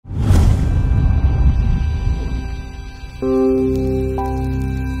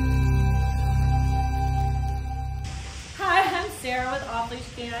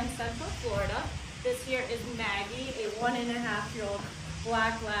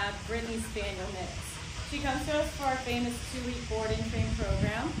Black Lab Brittany Spaniel mix. She comes to us for our famous 2-week board and train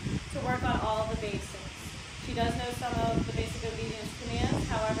program to work on all the basics. She does know some of the basic obedience commands,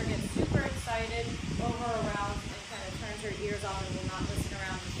 however, gets super excited over around and kind of turns her ears off and will not listen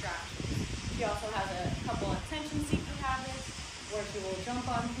around distractions. She also has a couple attention seeker habits where she will jump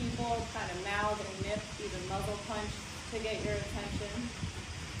on people, kind of mouth and nip, even muzzle punch to get your attention.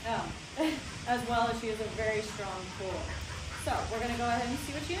 As well as she is a very strong puller. So we're going to go ahead and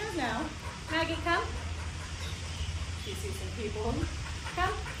see what she knows now. Maggie, come. She sees some people. Come.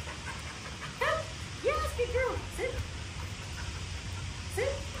 Come. Yes, good girl. Sit.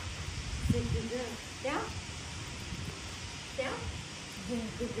 Sit. Sit, good girl. Down. Down.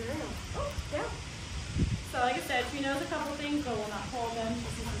 Good girl. Oh, down. So like I said, she knows a couple things, but will not hold them.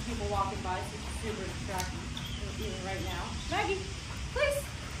 She sees some people walking by, so she's super distracted even right now. Maggie, please.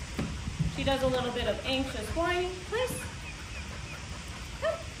 She does a little bit of anxious whining. Please.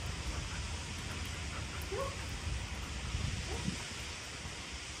 Come. Come.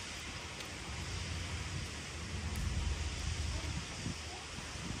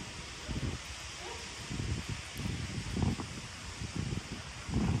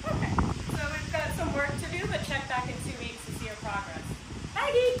 Okay, so we've got some work to do, but check back in 2 weeks to see our progress.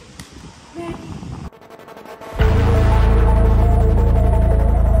 Maggie! Maggie!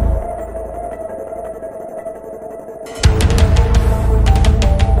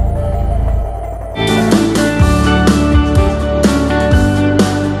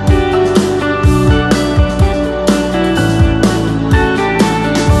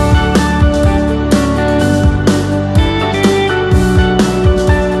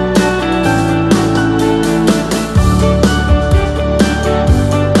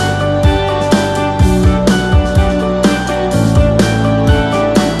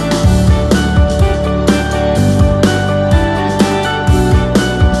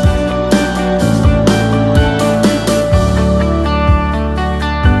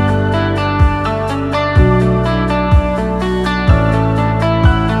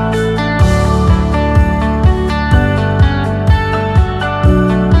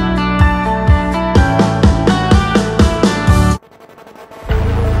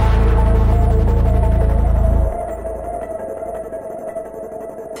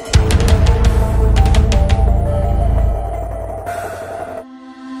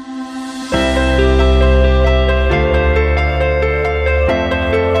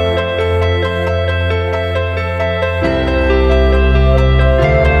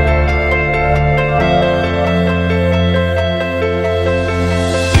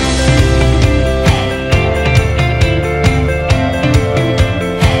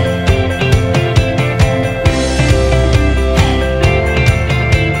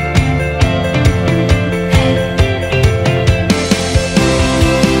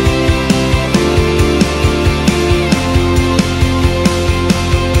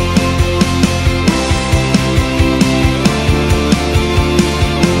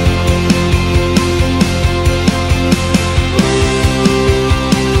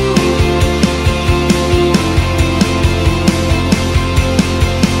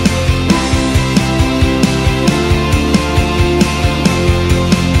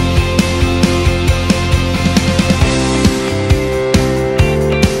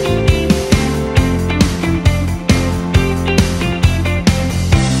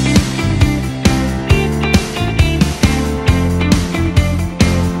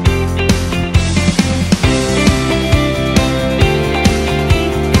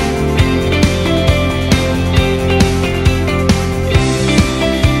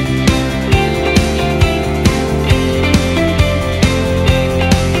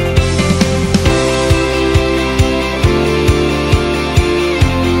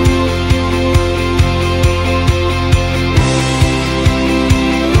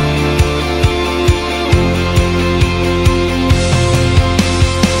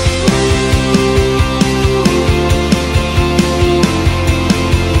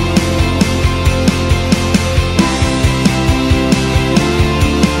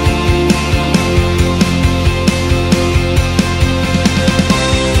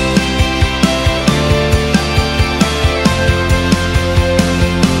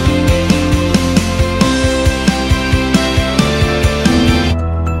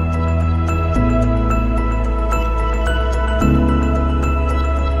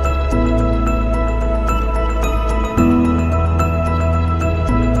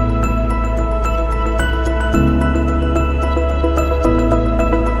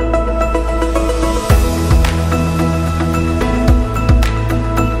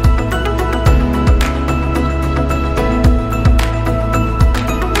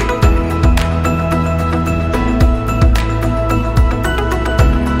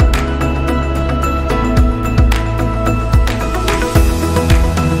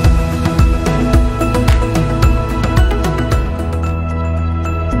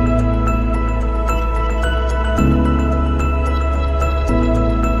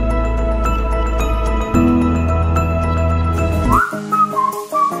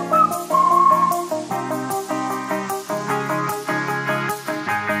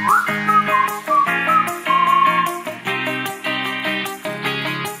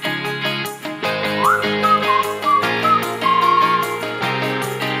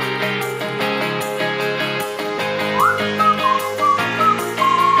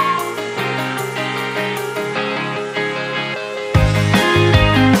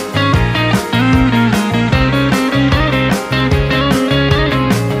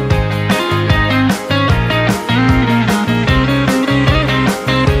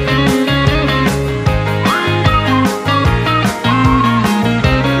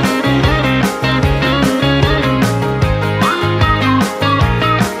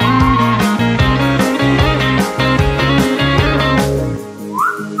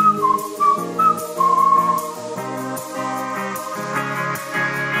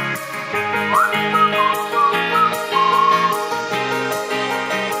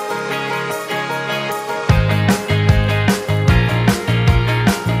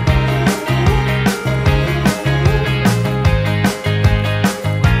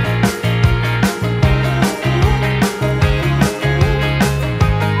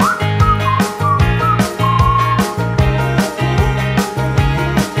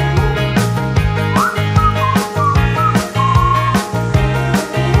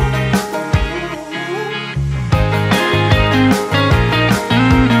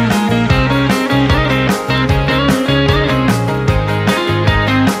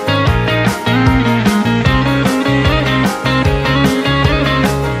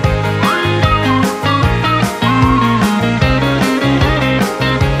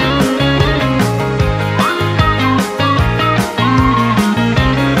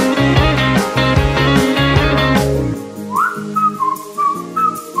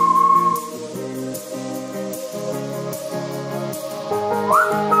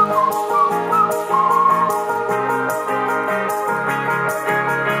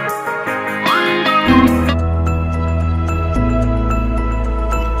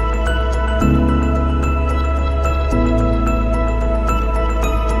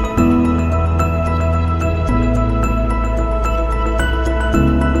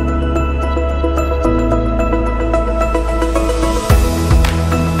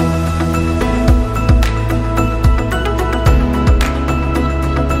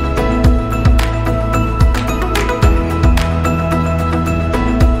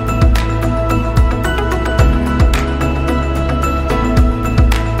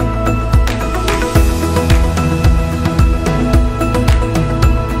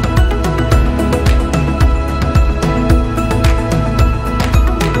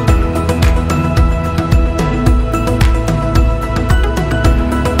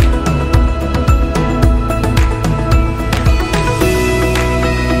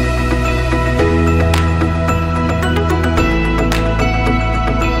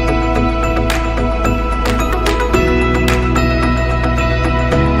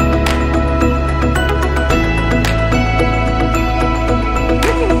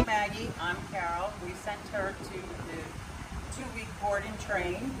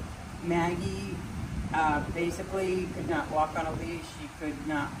 Maggie basically could not walk on a leash. She could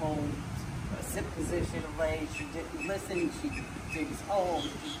not hold a sit position of lay. She didn't listen. She digs holes.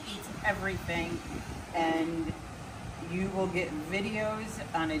 She eats everything. And you will get videos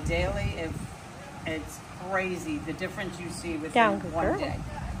on a daily. If it's crazy, the difference you see within one day.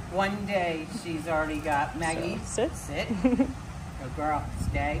 One day, she's already got Maggie. So, sit. Good girl.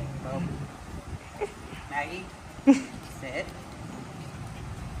 Stay. Go. Maggie. Sit.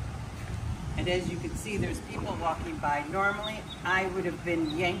 And as you can see, there's people walking by. Normally, I would have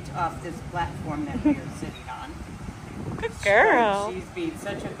been yanked off this platform that we are sitting on. Good girl. She's been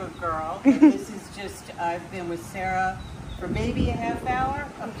such a good girl. And this is just, I've been with Sarah for maybe a half hour.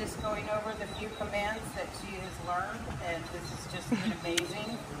 I'm just going over the few commands that she has learned, and this has just been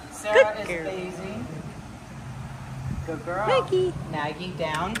amazing. Sarah is amazing. Good girl. Maggie. Maggie,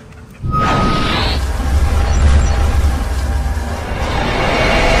 down.